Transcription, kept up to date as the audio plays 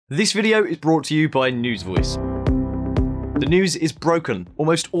This video is brought to you by Newsvoice. The news is broken.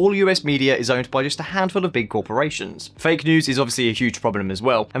 Almost all US media is owned by just a handful of big corporations. Fake news is obviously a huge problem as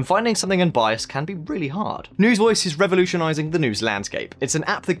well, and finding something unbiased can be really hard. Newsvoice is revolutionizing the news landscape. It's an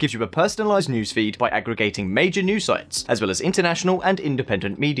app that gives you a personalized news feed by aggregating major news sites, as well as international and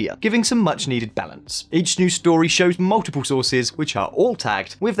independent media, giving some much needed balance. Each news story shows multiple sources, which are all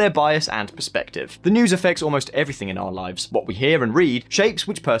tagged with their bias and perspective. The news affects almost everything in our lives. What we hear and read shapes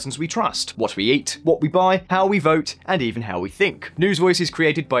which persons we trust, what we eat, what we buy, how we vote, and even how we think. Newsvoice is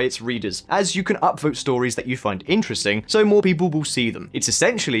created by its readers, as you can upvote stories that you find interesting, so more people will see them. It's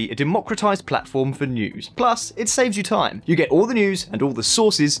essentially a democratized platform for news. Plus, it saves you time. You get all the news and all the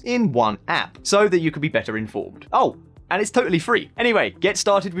sources in one app, so that you can be better informed. Oh, and it's totally free. Anyway, get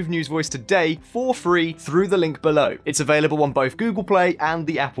started with Newsvoice today for free through the link below. It's available on both Google Play and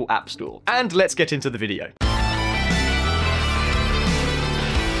the Apple App Store. And let's get into the video.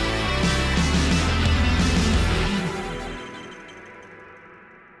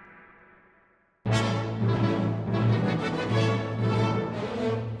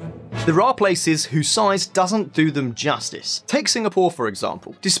 There are places whose size doesn't do them justice. Take Singapore, for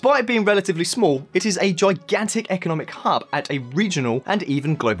example. Despite being relatively small, it is a gigantic economic hub at a regional and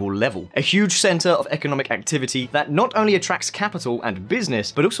even global level. A huge centre of economic activity that not only attracts capital and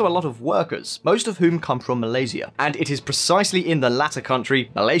business, but also a lot of workers, most of whom come from Malaysia. And it is precisely in the latter country,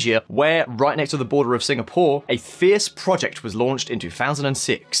 Malaysia, where, right next to the border of Singapore, a fierce project was launched in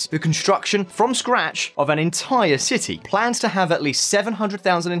 2006. The construction, from scratch, of an entire city, plans to have at least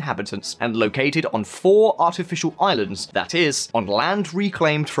 700,000 inhabitants and located on 4 artificial islands, that is, on land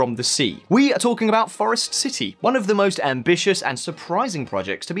reclaimed from the sea. We are talking about Forest City, one of the most ambitious and surprising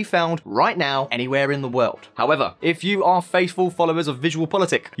projects to be found right now anywhere in the world. However, if you are faithful followers of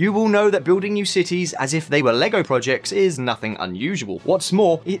VisualPolitik, you will know that building new cities as if they were Lego projects is nothing unusual. What's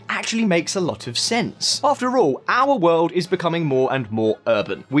more, it actually makes a lot of sense. After all, our world is becoming more and more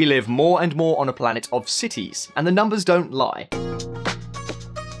urban. We live more and more on a planet of cities, and the numbers don't lie.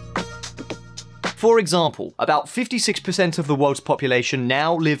 For example, about 56% of the world's population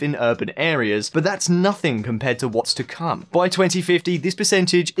now live in urban areas, but that's nothing compared to what's to come. By 2050, this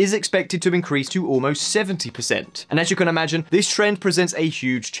percentage is expected to increase to almost 70%. And as you can imagine, this trend presents a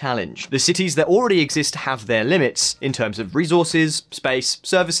huge challenge. The cities that already exist have their limits in terms of resources, space,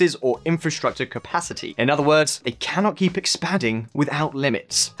 services, or infrastructure capacity. In other words, they cannot keep expanding without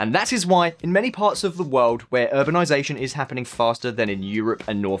limits. And that is why, in many parts of the world where urbanization is happening faster than in Europe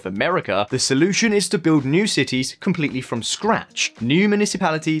and North America, the solution is to build new cities completely from scratch. New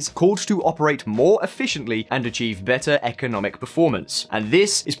municipalities called to operate more efficiently and achieve better economic performance. And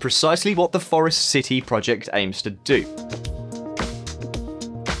this is precisely what the Forest City project aims to do.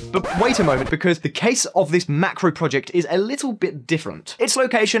 But wait a moment, because the case of this macro project is a little bit different. Its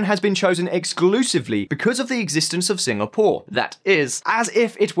location has been chosen exclusively because of the existence of Singapore. That is, as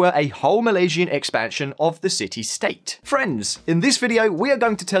if it were a whole Malaysian expansion of the city-state. Friends, in this video, we are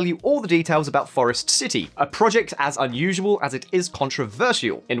going to tell you all the details about Forest City, a project as unusual as it is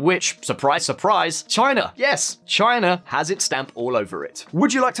controversial, in which, surprise, surprise, China, yes, China has its stamp all over it.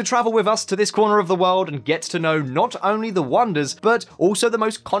 Would you like to travel with us to this corner of the world and get to know not only the wonders, but also the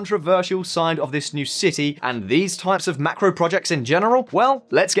most controversial side of this new city and these types of macro projects in general? Well,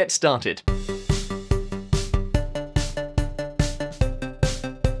 let's get started.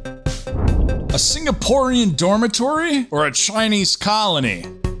 A Singaporean dormitory or a Chinese colony?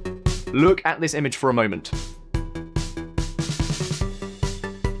 Look at this image for a moment.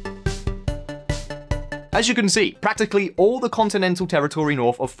 As you can see, practically all the continental territory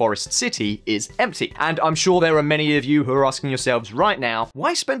north of Forest City is empty. And I'm sure there are many of you who are asking yourselves right now,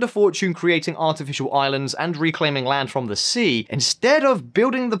 why spend a fortune creating artificial islands and reclaiming land from the sea instead of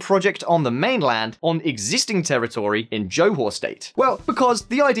building the project on the mainland on existing territory in Johor State? Well, because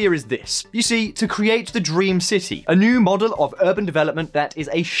the idea is this. You see, to create the dream city, a new model of urban development that is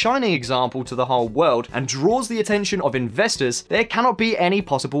a shining example to the whole world and draws the attention of investors, there cannot be any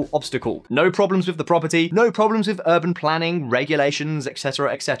possible obstacle. No problems with the property, no problems with urban planning, regulations,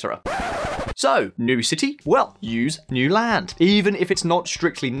 etc, etc. So, new city? Well, use new land. Even if it's not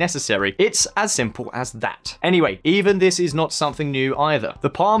strictly necessary, it's as simple as that. Anyway, even this is not something new either. The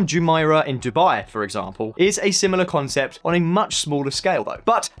Palm Jumeirah in Dubai, for example, is a similar concept on a much smaller scale though.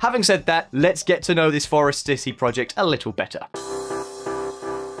 But having said that, let's get to know this Forest City project a little better.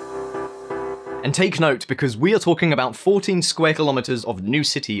 And take note, because we are talking about 14 square kilometers of new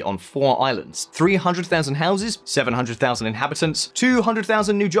city on 4 islands, 300,000 houses, 700,000 inhabitants,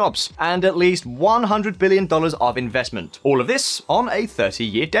 200,000 new jobs, and at least $100 billion of investment. All of this on a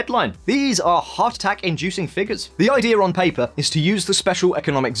 30-year deadline. These are heart attack-inducing figures. The idea on paper is to use the special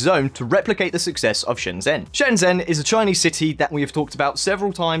economic zone to replicate the success of Shenzhen. Shenzhen is a Chinese city that we have talked about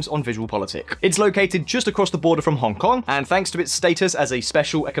several times on VisualPolitik. It's located just across the border from Hong Kong, and thanks to its status as a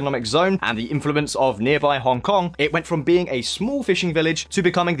special economic zone and the influence of nearby Hong Kong, it went from being a small fishing village to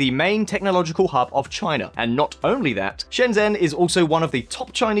becoming the main technological hub of China. And not only that, Shenzhen is also one of the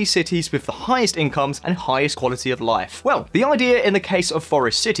top Chinese cities with the highest incomes and highest quality of life. Well, the idea in the case of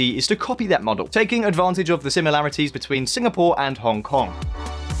Forest City is to copy that model, taking advantage of the similarities between Singapore and Hong Kong.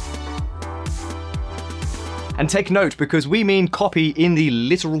 And take note, because we mean copy in the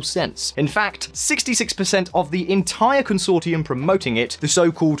literal sense. In fact, 66% of the entire consortium promoting it, the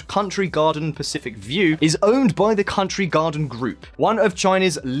so-called Country Garden Pacific View, is owned by the Country Garden Group, one of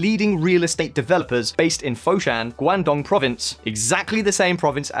China's leading real estate developers based in Foshan, Guangdong province, exactly the same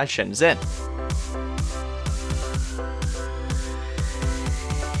province as Shenzhen.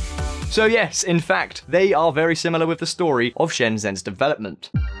 So yes, in fact, they are very similar with the story of Shenzhen's development.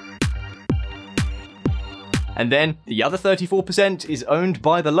 And then, the other 34% is owned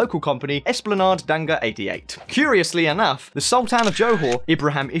by the local company Esplanade Danga 88. Curiously enough, the Sultan of Johor,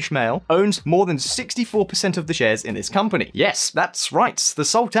 Ibrahim Ismail, owns more than 64% of the shares in this company. Yes, that's right, the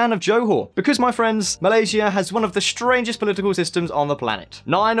Sultan of Johor. Because, my friends, Malaysia has one of the strangest political systems on the planet.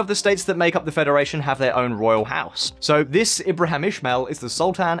 9 of the states that make up the federation have their own royal house. So this Ibrahim Ismail is the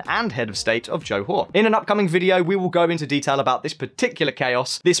Sultan and head of state of Johor. In an upcoming video, we will go into detail about this particular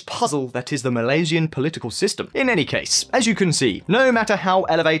chaos, this puzzle that is the Malaysian political system. In any case, as you can see, no matter how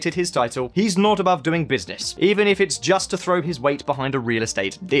elevated his title, he's not above doing business, even if it's just to throw his weight behind a real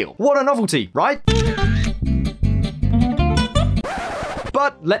estate deal. What a novelty, right?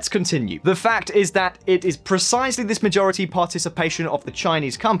 But let's continue. The fact is that it is precisely this majority participation of the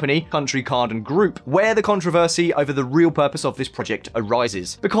Chinese company, Country Garden Group, where the controversy over the real purpose of this project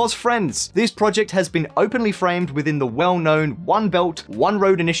arises. Because friends, this project has been openly framed within the well-known One Belt, One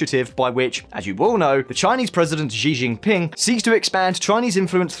Road initiative by which, as you all know, the Chinese president Xi Jinping seeks to expand Chinese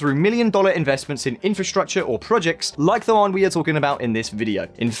influence through million-dollar investments in infrastructure or projects like the one we are talking about in this video.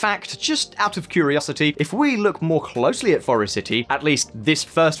 In fact, just out of curiosity, if we look more closely at Forest City, at least this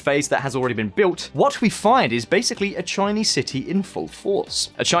first phase that has already been built, what we find is basically a Chinese city in full force.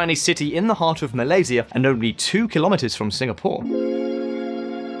 A Chinese city in the heart of Malaysia and only 2 kilometers from Singapore.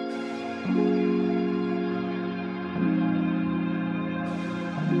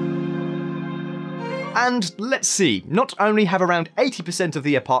 And let's see, not only have around 80% of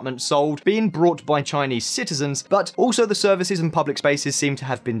the apartments sold been brought by Chinese citizens, but also the services and public spaces seem to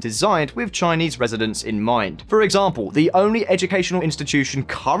have been designed with Chinese residents in mind. For example, the only educational institution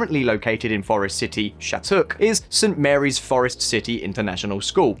currently located in Forest City, Shatuk, is St. Mary's Forest City International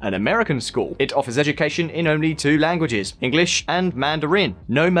School, an American school. It offers education in only 2 languages, English and Mandarin,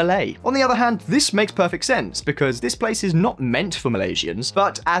 no Malay. On the other hand, this makes perfect sense, because this place is not meant for Malaysians,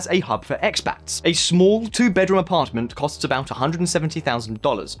 but as a hub for expats. A small 2-bedroom apartment costs about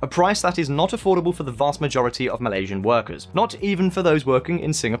 $170,000, a price that is not affordable for the vast majority of Malaysian workers, not even for those working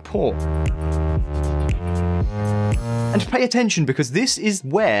in Singapore. And pay attention, because this is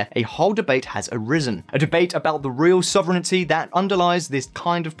where a whole debate has arisen. A debate about the real sovereignty that underlies this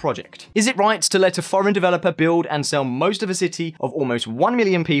kind of project. Is it right to let a foreign developer build and sell most of a city of almost 1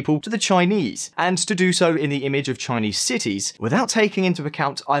 million people to the Chinese, and to do so in the image of Chinese cities, without taking into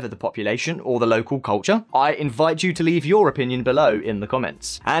account either the population or the local culture? I invite you to leave your opinion below in the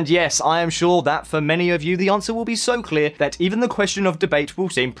comments. And yes, I am sure that for many of you the answer will be so clear that even the question of debate will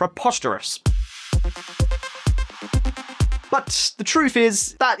seem preposterous. But the truth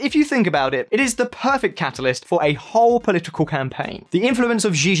is that if you think about it, it is the perfect catalyst for a whole political campaign. The influence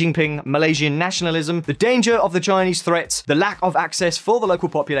of Xi Jinping, Malaysian nationalism, the danger of the Chinese threats, the lack of access for the local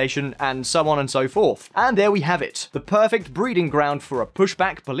population, and so on and so forth. And there we have it, the perfect breeding ground for a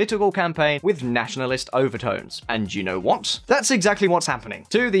pushback political campaign with nationalist overtones. And you know what? That's exactly what's happening,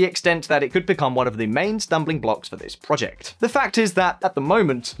 to the extent that it could become one of the main stumbling blocks for this project. The fact is that, at the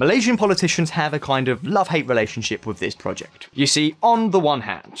moment, Malaysian politicians have a kind of love-hate relationship with this project. You see, on the one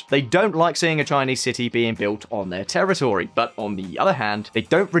hand, they don't like seeing a Chinese city being built on their territory, but on the other hand, they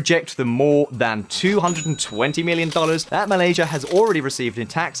don't reject the more than $220 million that Malaysia has already received in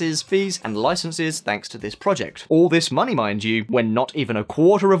taxes, fees, and licenses thanks to this project. All this money, mind you, when not even a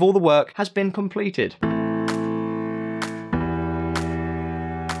quarter of all the work has been completed.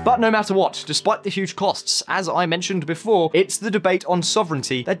 But no matter what, despite the huge costs, as I mentioned before, it's the debate on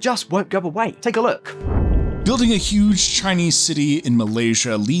sovereignty that just won't go away. Take a look. Building a huge Chinese city in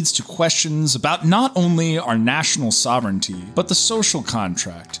Malaysia leads to questions about not only our national sovereignty, but the social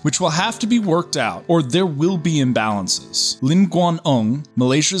contract, which will have to be worked out, or there will be imbalances. Lim Guan Ong,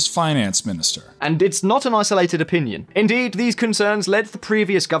 Malaysia's finance minister. And it's not an isolated opinion. Indeed, these concerns led the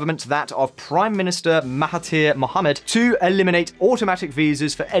previous government, that of Prime Minister Mahathir Mohamad, to eliminate automatic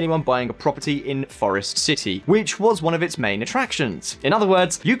visas for anyone buying a property in Forest City, which was one of its main attractions. In other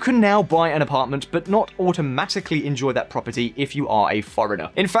words, you can now buy an apartment but not automatically enjoy that property if you are a foreigner.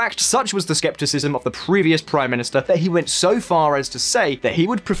 In fact, such was the skepticism of the previous Prime Minister that he went so far as to say that he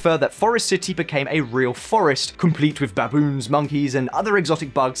would prefer that Forest City became a real forest, complete with baboons, monkeys, and other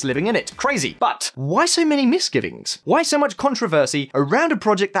exotic bugs living in it. Crazy. But why so many misgivings? Why so much controversy around a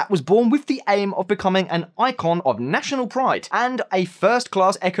project that was born with the aim of becoming an icon of national pride and a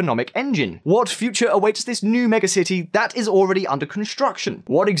first-class economic engine? What future awaits this new megacity that is already under construction?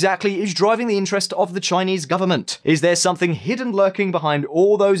 What exactly is driving the interest of the Chinese government? Is there something hidden lurking behind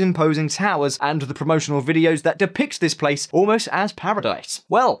all those imposing towers and the promotional videos that depict this place almost as paradise?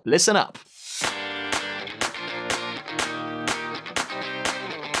 Well, listen up.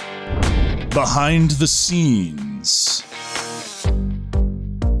 Behind the scenes.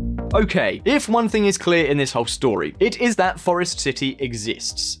 Okay, if one thing is clear in this whole story, it is that Forest City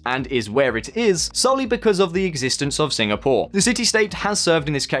exists, and is where it is solely because of the existence of Singapore. The city-state has served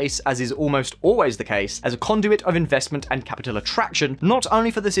in this case, as is almost always the case, as a conduit of investment and capital attraction, not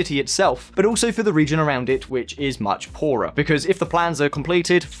only for the city itself, but also for the region around it, which is much poorer. Because if the plans are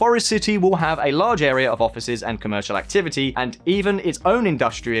completed, Forest City will have a large area of offices and commercial activity, and even its own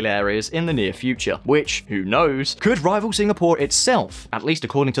industrial areas in the near future, which, who knows, could rival Singapore itself, at least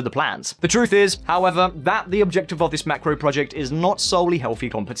according to the plans. The truth is, however, that the objective of this macro project is not solely healthy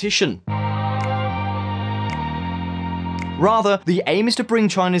competition. Rather, the aim is to bring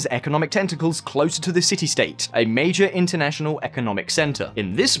China's economic tentacles closer to the city-state, a major international economic center.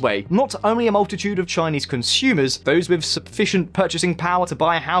 In this way, not only a multitude of Chinese consumers, those with sufficient purchasing power to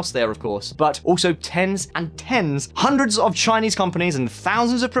buy a house there of course, but also tens and tens, hundreds of Chinese companies and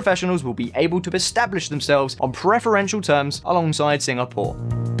thousands of professionals will be able to establish themselves on preferential terms alongside Singapore.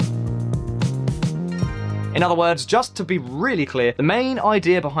 In other words, just to be really clear, the main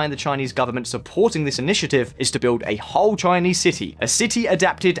idea behind the Chinese government supporting this initiative is to build a whole Chinese city, a city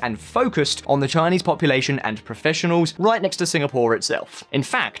adapted and focused on the Chinese population and professionals right next to Singapore itself. In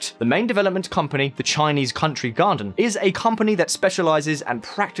fact, the main development company, the Chinese Country Garden, is a company that specializes and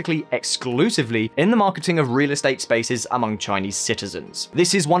practically exclusively in the marketing of real estate spaces among Chinese citizens.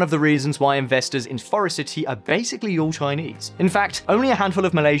 This is one of the reasons why investors in Forest City are basically all Chinese. In fact, only a handful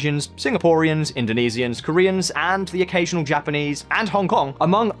of Malaysians, Singaporeans, Indonesians, Koreans, and the occasional Japanese and Hong Kong,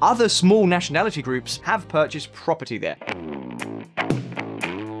 among other small nationality groups, have purchased property there.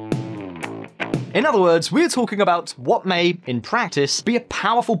 In other words, we're talking about what may, in practice, be a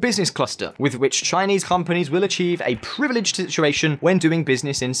powerful business cluster with which Chinese companies will achieve a privileged situation when doing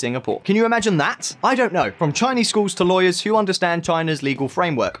business in Singapore. Can you imagine that? I don't know. From Chinese schools to lawyers who understand China's legal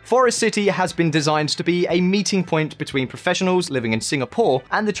framework, Forest City has been designed to be a meeting point between professionals living in Singapore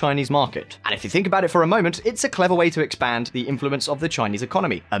and the Chinese market. And if you think about it for a moment, it's a clever way to expand the influence of the Chinese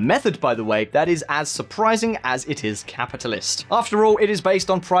economy. A method, by the way, that is as surprising as it is capitalist. After all, it is based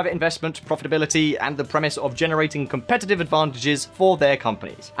on private investment, profitability, and the premise of generating competitive advantages for their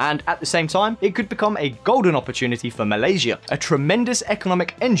companies. And at the same time, it could become a golden opportunity for Malaysia, a tremendous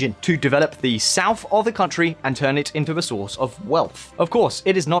economic engine to develop the south of the country and turn it into a source of wealth. Of course,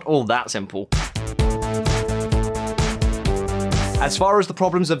 it is not all that simple. As far as the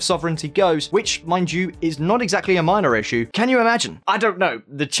problems of sovereignty goes, which, mind you, is not exactly a minor issue, can you imagine? I don't know,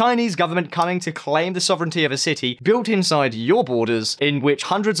 the Chinese government coming to claim the sovereignty of a city built inside your borders, in which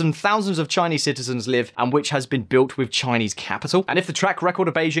hundreds and thousands of Chinese citizens live, and which has been built with Chinese capital? And if the track record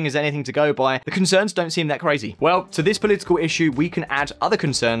of Beijing is anything to go by, the concerns don't seem that crazy. Well, to this political issue, we can add other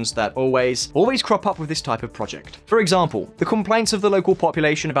concerns that always crop up with this type of project. For example, the complaints of the local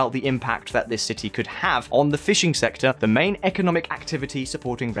population about the impact that this city could have on the fishing sector, the main economic activity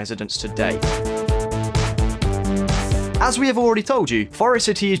supporting residents today. As we have already told you, Forest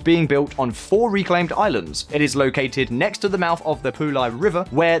City is being built on 4 reclaimed islands. It is located next to the mouth of the Pulai River,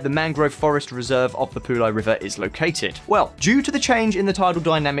 where the mangrove forest reserve of the Pulai River is located. Well, due to the change in the tidal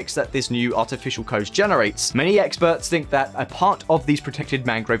dynamics that this new artificial coast generates, many experts think that a part of these protected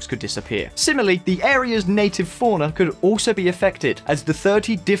mangroves could disappear. Similarly, the area's native fauna could also be affected, as the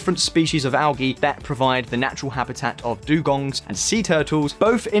 30 different species of algae that provide the natural habitat of dugongs and sea turtles,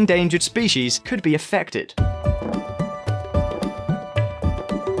 both endangered species, could be affected.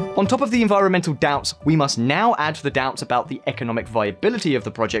 On top of the environmental doubts, we must now add the doubts about the economic viability of the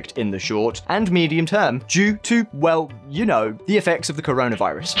project in the short and medium term due to, well, you know, the effects of the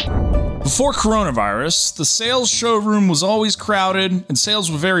coronavirus. Before coronavirus, the sales showroom was always crowded and sales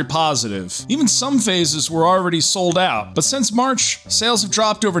were very positive. Even some phases were already sold out. But since March, sales have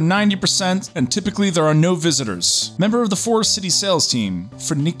dropped over 90% and typically there are no visitors. Member of the Forest City sales team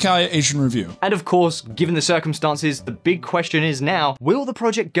for Nikkei Asian Review. And of course, given the circumstances, the big question is now, will the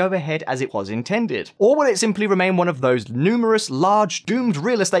project go ahead as it was intended? Or will it simply remain one of those numerous, large, doomed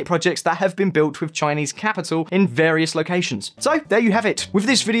real estate projects that have been built with Chinese capital in various locations? So there you have it. With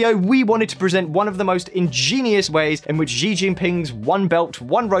this video, we wanted to present one of the most ingenious ways in which Xi Jinping's One Belt,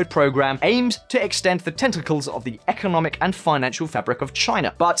 One Road program aims to extend the tentacles of the economic and financial fabric of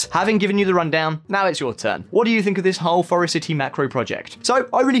China. But having given you the rundown, now it's your turn. What do you think of this whole Forest City macro project? So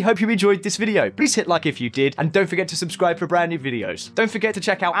I really hope you enjoyed this video. Please hit like if you did, and don't forget to subscribe for brand new videos. Don't forget to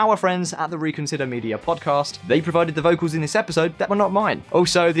check out our friends at the Reconsider Media podcast. They provided the vocals in this episode that were not mine.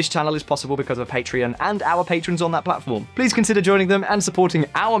 Also, this channel is possible because of Patreon and our patrons on that platform. Please consider joining them and supporting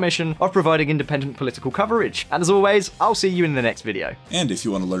our mission of providing independent political coverage. And as always, I'll see you in the next video. And if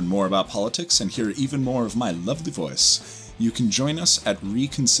you want to learn more about politics and hear even more of my lovely voice, you can join us at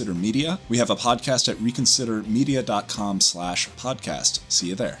Reconsider Media. We have a podcast at reconsidermedia.com/podcast. See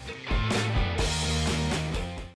you there.